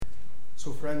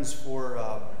So friends, for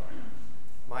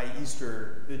my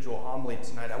Easter Vigil homily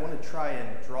tonight, I want to try and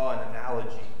draw an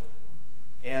analogy.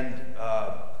 And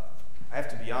I have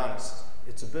to be honest,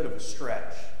 it's a bit of a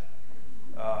stretch.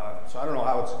 So I don't know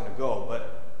how it's going to go,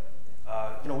 but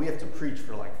we have to preach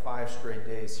for like 5 straight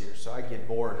days here, so I get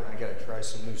bored and I got to try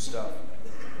some new stuff.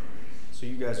 So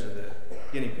you guys are the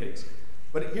guinea pigs.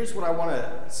 But here's what I want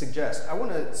to suggest. I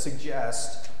want to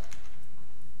suggest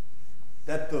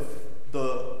that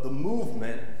the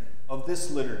movement of this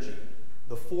liturgy,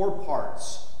 the 4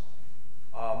 parts,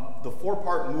 the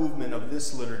 4-part movement of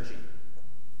this liturgy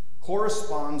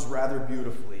corresponds rather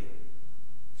beautifully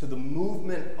to the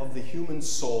movement of the human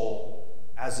soul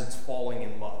as it's falling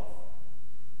in love.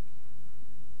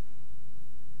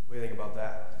 What do you think about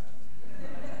that?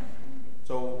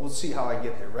 So we'll see how I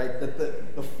get there, right? That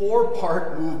the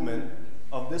 4-part movement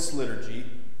of this liturgy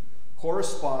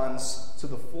corresponds to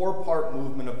the 4-part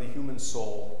movement of the human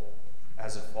soul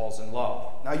as it falls in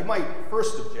love. Now you might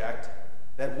first object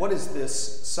that what is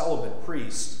this celibate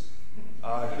priest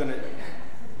going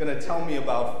to tell me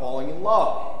about falling in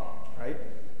love, right?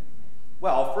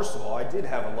 Well, first of all, I did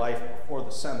have a life before the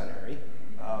seminary.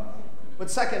 But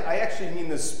second, I actually mean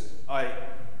this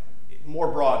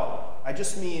more broadly. I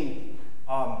just mean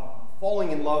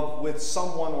falling in love with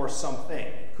someone or something.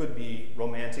 It could be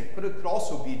romantic, but it could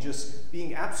also be just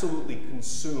being absolutely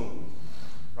consumed,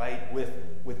 right,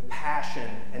 with passion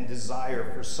and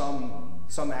desire for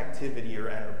some activity or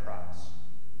enterprise.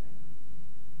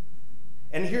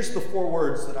 And here's the 4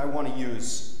 words that I want to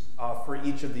use for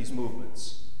each of these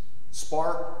movements: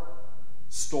 spark,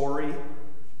 story,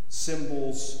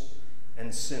 symbols,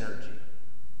 and synergy.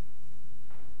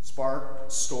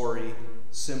 Spark, story,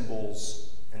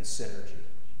 symbols, and synergy.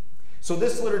 So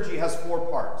this liturgy has 4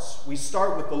 parts. We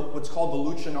start with what's called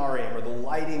the Lucinarium, or the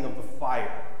lighting of the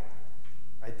fire.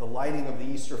 Right? The lighting of the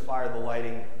Easter fire, the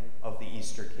lighting of the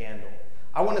Easter candle.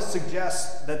 I want to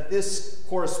suggest that this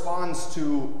corresponds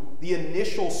to the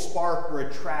initial spark or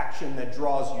attraction that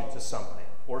draws you to something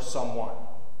or someone.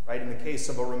 Right? In the case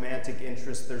of a romantic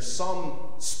interest, there's some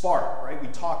spark, right? We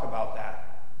talk about that.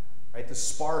 Right, the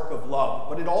spark of love.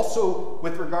 But it also,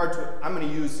 with regard to, I'm going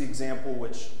to use the example,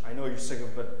 which I know you're sick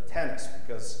of, but tennis,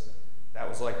 because that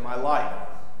was like my life,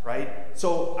 right?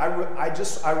 So I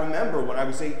remember when I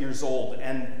was 8 years old,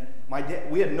 and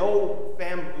we had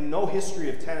no history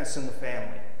of tennis in the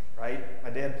family, right? My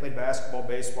dad played basketball,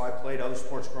 baseball, I played other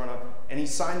sports growing up, and he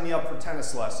signed me up for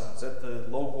tennis lessons at the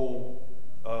local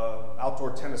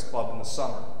outdoor tennis club in the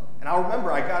summer. And I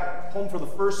remember I got home for the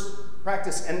first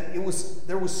practice, and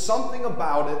there was something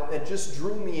about it that just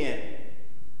drew me in.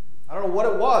 I don't know what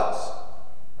it was,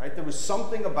 right? There was some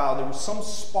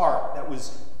spark,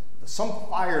 some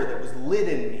fire that was lit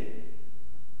in me,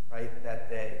 right,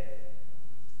 that day.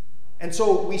 And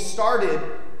so we started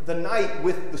the night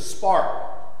with the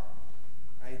spark,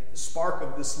 right? The spark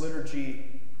of this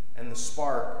liturgy and the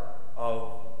spark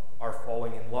of our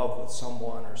falling in love with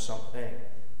someone or something.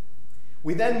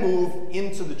 We then move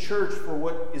into the church for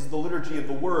what is the liturgy of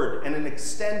the Word, and an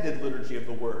extended liturgy of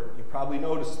the Word. You probably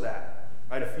noticed that,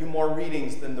 right? A few more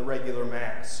readings than the regular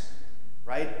Mass,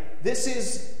 right? This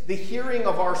is the hearing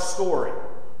of our story,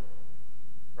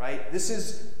 right? This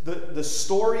is the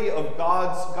story of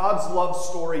God's love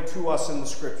story to us in the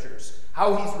Scriptures.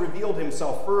 How He's revealed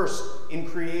Himself first in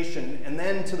creation, and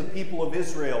then to the people of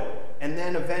Israel, and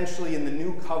then eventually in the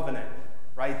New Covenant,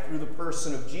 right? Through the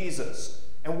person of Jesus.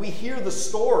 And we hear the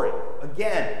story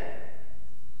again.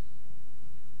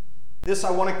 This I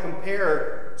want to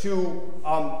compare to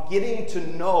getting to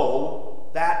know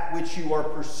that which you are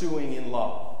pursuing in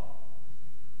love.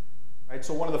 Right?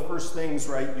 So one of the first things,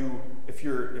 right, if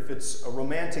it's a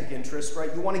romantic interest,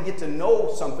 right, you want to get to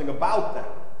know something about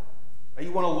them. Right?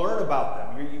 You want to learn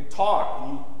about them. You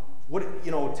talk.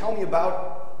 Tell me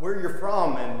about where you're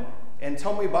from, and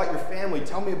tell me about your family.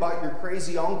 Tell me about your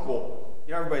crazy uncle.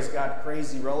 Everybody's got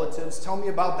crazy relatives. Tell me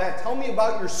about that. Tell me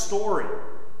about your story.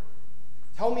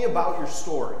 Tell me about your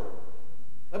story.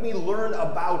 Let me learn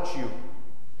about you.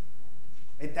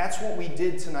 And that's what we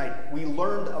did tonight. We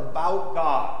learned about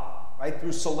God, right,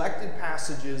 through selected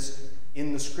passages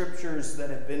in the Scriptures that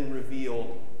have been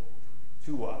revealed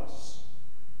to us.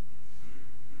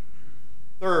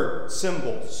 Third,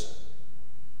 symbols.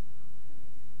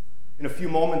 In a few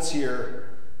moments here,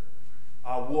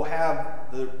 we'll have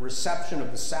the reception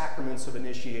of the sacraments of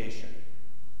initiation.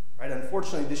 Right?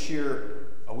 Unfortunately, this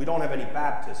year, we don't have any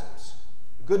baptisms.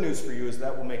 The good news for you is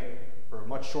that will make for a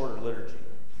much shorter liturgy.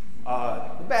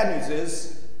 The bad news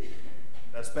is,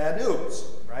 that's bad news,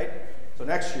 right? So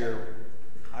next year,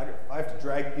 I have to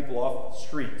drag people off the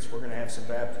streets. We're going to have some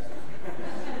baptism.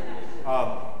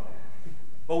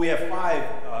 But we have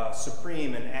 5,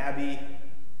 Supreme and Abby,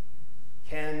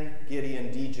 Ken, Gideon,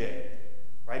 DJ,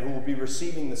 right, who will be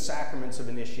receiving the sacraments of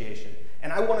initiation.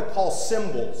 And I want to call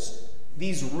symbols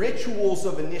these rituals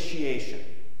of initiation,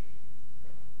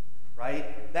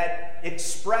 right, that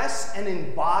express and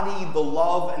embody the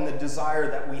love and the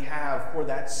desire that we have for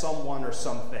that someone or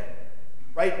something,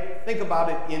 right? Think about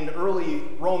it in early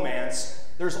romance.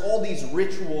 There's all these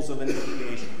rituals of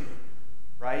initiation,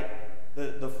 right?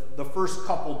 The first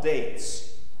couple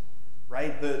dates,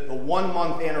 right? The 1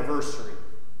 month anniversary.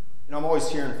 You know, I'm always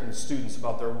hearing from the students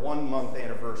about their 1 month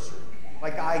anniversary.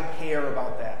 Like I care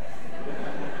about that.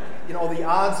 You know, the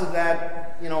odds of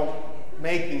that, you know,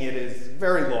 making it is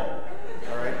very low,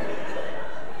 all right?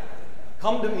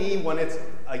 Come to me when it's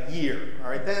a year, all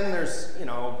right? Then there's, you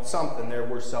know, something there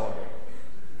we're celebrating,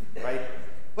 right?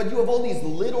 But you have all these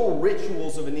little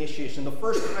rituals of initiation. The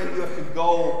first time you have to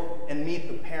go and meet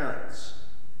the parents,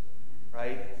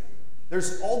 right?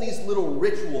 There's all these little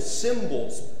ritual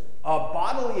symbols,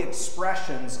 bodily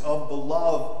expressions of the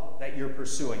love that you're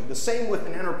pursuing. The same with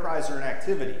an enterprise or an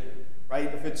activity,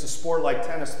 right? If it's a sport like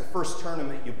tennis, the first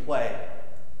tournament you play,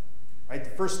 right? The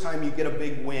first time you get a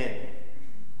big win,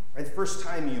 right? The first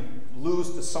time you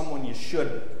lose to someone you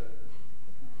shouldn't,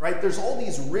 right? There's all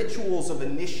these rituals of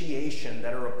initiation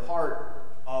that are a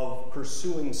part of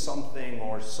pursuing something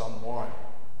or someone.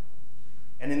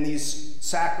 And in these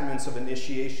sacraments of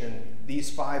initiation,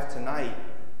 these 5 tonight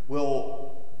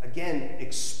will, again,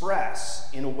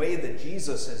 express in a way that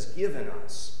Jesus has given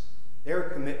us their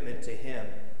commitment to him,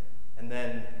 and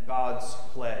then God's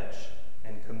pledge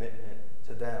and commitment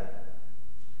to them.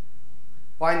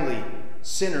 Finally,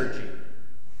 synergy.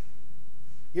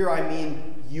 Here I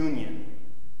mean union.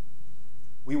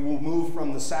 We will move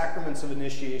from the sacraments of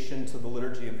initiation to the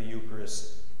liturgy of the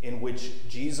Eucharist, in which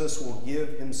Jesus will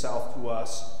give himself to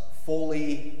us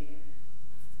fully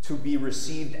to be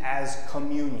received as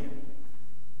communion,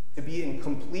 to be in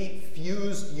complete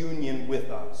fused union with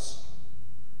us.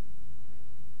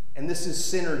 And this is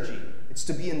synergy. It's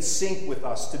to be in sync with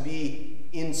us, to be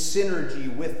in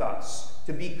synergy with us,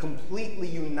 to be completely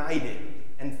united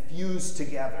and fused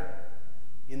together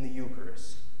in the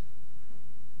Eucharist.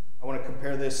 I want to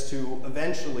compare this to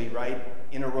eventually, right,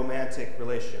 in a romantic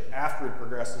relationship, after it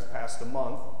progresses past a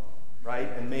month, right,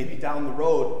 and maybe down the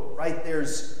road, right,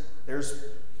 there's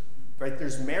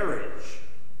marriage,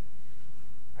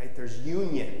 right, there's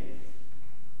union.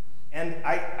 And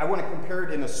I want to compare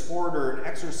it in a sport or an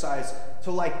exercise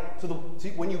to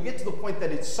when you get to the point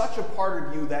that it's such a part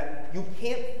of you that you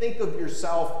can't think of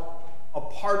yourself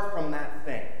apart from that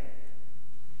thing.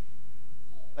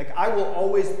 Like, I will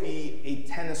always be a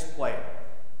tennis player.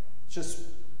 Just,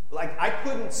 like, I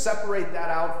couldn't separate that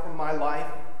out from my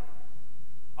life.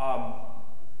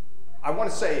 I want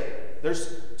to say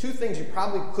there's 2 things you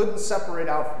probably couldn't separate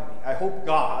out from me. I hope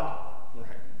God, right?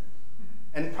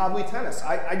 And probably tennis.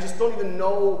 I just don't even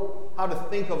know how to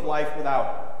think of life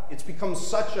without it. It's become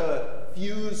such a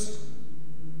fused,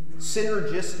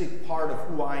 synergistic part of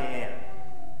who I am.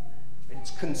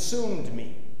 It's consumed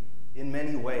me in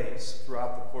many ways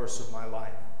throughout the course of my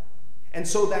life. And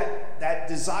so that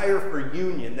desire for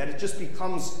union, that it just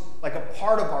becomes like a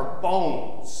part of our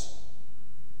bones,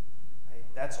 right?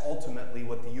 That's ultimately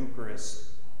what the Eucharist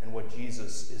and what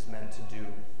Jesus is meant to do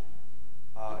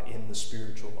in the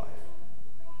spiritual life.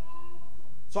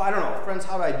 So I don't know, friends,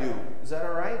 how'd I do? Is that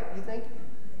all right, you think?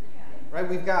 Right,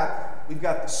 we've got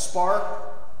the spark,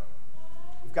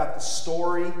 we've got the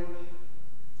story,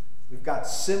 we've got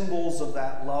symbols of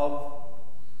that love,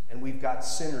 and we've got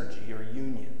synergy or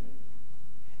union.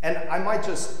 And I might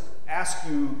just ask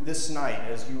you this night,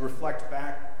 as you reflect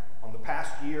back on the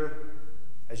past year,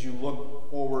 as you look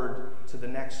forward to the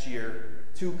next year,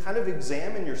 to kind of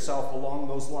examine yourself along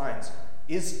those lines.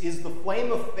 Is the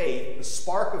flame of faith, the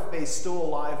spark of faith, still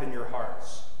alive in your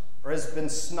hearts? Or has it been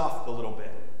snuffed a little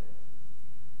bit?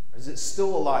 Or is it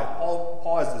still alive?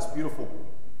 Paul has this beautiful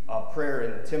prayer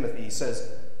in Timothy. He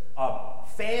says,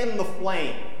 fan the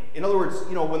flame. In other words,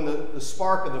 you know, when the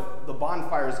spark of the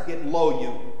bonfire is getting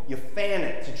low, you fan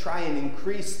it to try and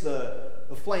increase the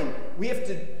flame. We have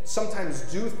to sometimes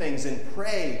do things and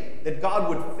pray that God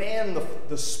would fan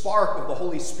the spark of the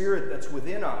Holy Spirit that's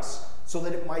within us, so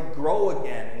that it might grow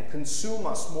again and consume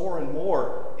us more and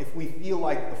more if we feel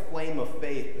like the flame of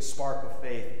faith, the spark of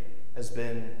faith, has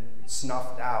been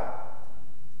snuffed out.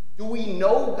 Do we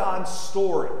know God's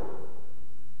story?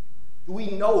 Do we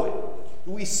know it?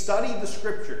 Do we study the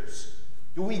Scriptures?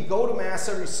 Do we go to Mass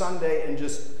every Sunday and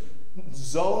just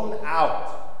zone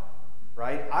out?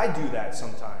 Right? I do that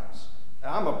sometimes.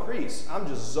 And I'm a priest. I'm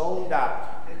just zoned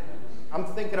out. I'm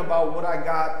thinking about what I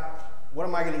got what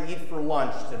am I going to eat for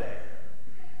lunch today?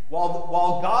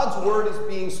 While God's word is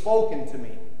being spoken to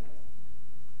me,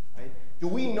 right? Do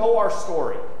we know our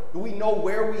story? Do we know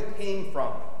where we came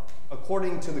from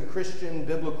according to the Christian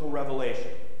biblical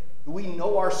revelation? Do we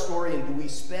know our story, and do we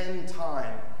spend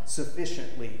time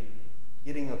sufficiently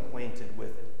getting acquainted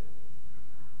with it?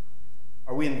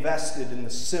 Are we invested in the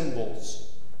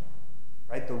symbols,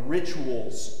 right? The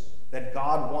rituals that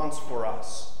God wants for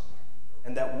us,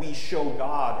 and that we show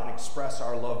God and express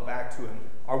our love back to him?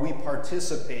 Are we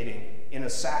participating in a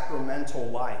sacramental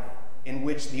life in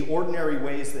which the ordinary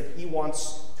ways that he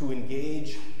wants to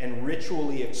engage and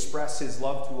ritually express his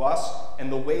love to us,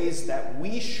 and the ways that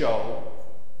we show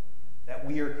that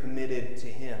we are committed to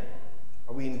him?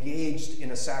 Are we engaged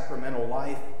in a sacramental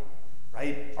life,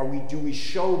 right? Do we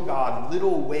show God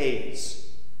little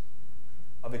ways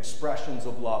of expressions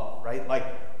of love, right?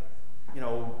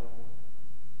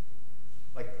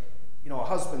 A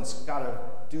husband's got to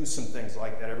do some things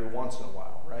like that every once in a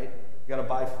while, right? You got to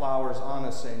buy flowers on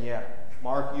us saying, yeah,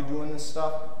 Mark, you doing this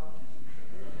stuff?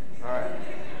 All right.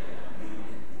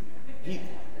 He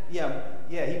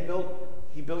built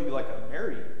you like a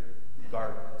Mary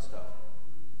garden and stuff.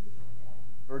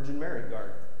 Virgin Mary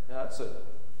garden. Yeah, that's a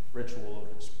ritual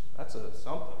that's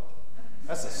something.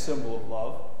 That's a symbol of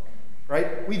love,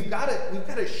 right? We've got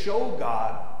to show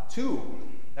God too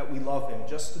that we love him,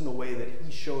 just in the way that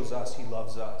he shows us he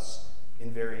loves us,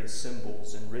 in various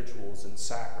symbols and rituals and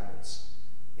sacraments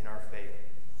in our faith.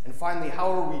 And finally,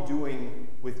 how are we doing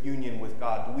with union with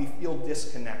God? Do we feel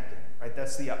disconnected? Right?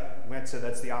 That's the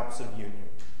opposite of union.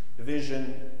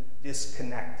 Division,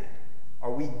 disconnected.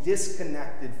 Are we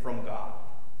disconnected from God?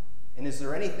 And is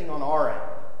there anything on our end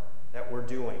that we're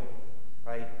doing,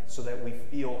 right, so that we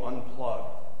feel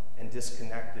unplugged and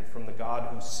disconnected from the God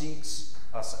who seeks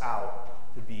us out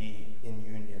to be in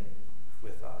union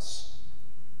with us?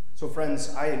 So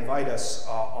friends, I invite us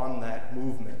on that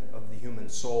movement of the human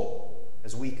soul,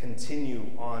 as we continue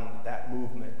on that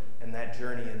movement and that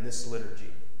journey in this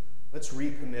liturgy. Let's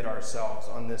recommit ourselves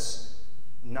on this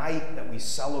night that we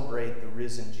celebrate the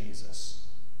risen Jesus,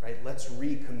 right? Let's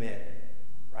recommit,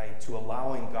 right, to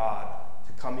allowing God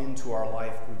to come into our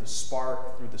life through the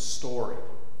spark, through the story,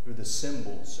 through the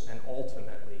symbols, and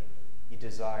ultimately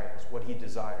what he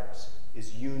desires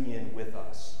is union with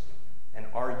us, and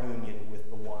our union with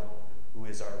the one who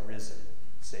is our risen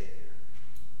Savior.